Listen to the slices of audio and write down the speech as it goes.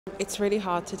It's really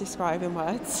hard to describe in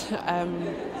words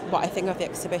what I think of the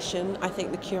exhibition. I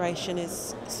think the curation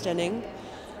is stunning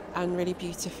and really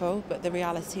beautiful, but the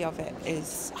reality of it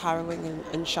is harrowing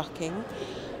and shocking.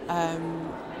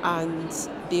 And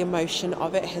the emotion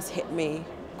of it has hit me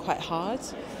quite hard.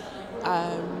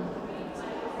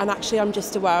 And actually I'm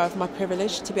just aware of my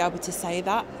privilege to be able to say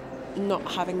that,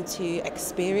 not having to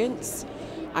experience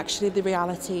actually the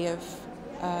reality of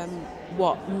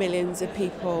what millions of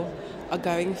people are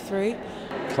going through.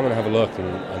 Come and have a look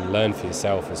and learn for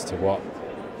yourself as to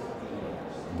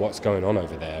what's going on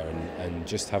over there, and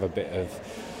just have a bit of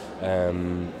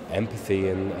empathy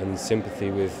and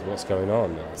sympathy with what's going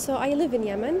on. So I live in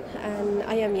Yemen and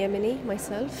I am Yemeni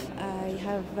myself. I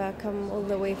have come all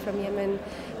the way from Yemen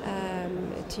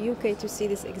to UK to see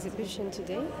this exhibition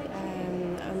today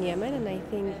on Yemen, and I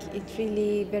think it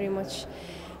really very much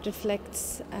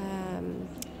reflects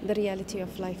the reality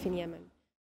of life in Yemen.